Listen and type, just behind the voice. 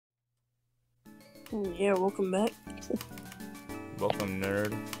Yeah, welcome back. Welcome,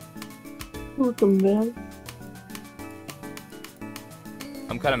 nerd. Welcome back.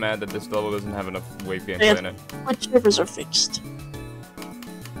 I'm kind of mad that this level doesn't have enough wave gameplay in it. Twitch servers are fixed.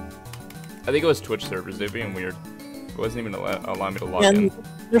 I think it was Twitch servers. They're being weird. It wasn't even allowing me to log Yeah, in.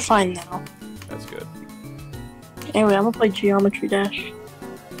 they're fine now. That's good. Anyway, I'm gonna play Geometry Dash.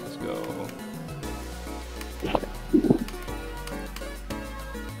 Let's go.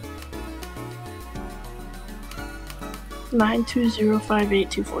 Nine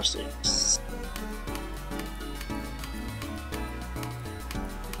 2058246.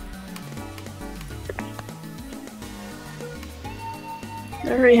 I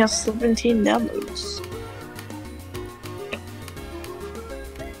already have 17 downloads.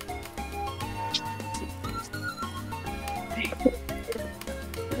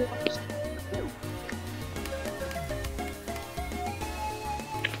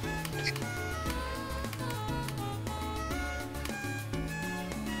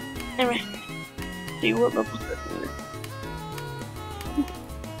 Anyway, see what levels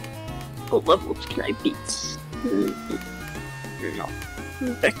what levels can I beat? No.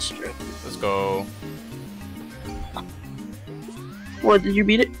 Extra. Let's go. What, did you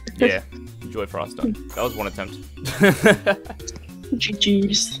beat it? Yeah. Joyfrost done. That was one attempt.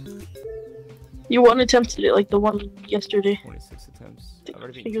 GG's. You one attempted it like the one yesterday. 26 attempts.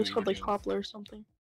 I think it was called like Poplar or something.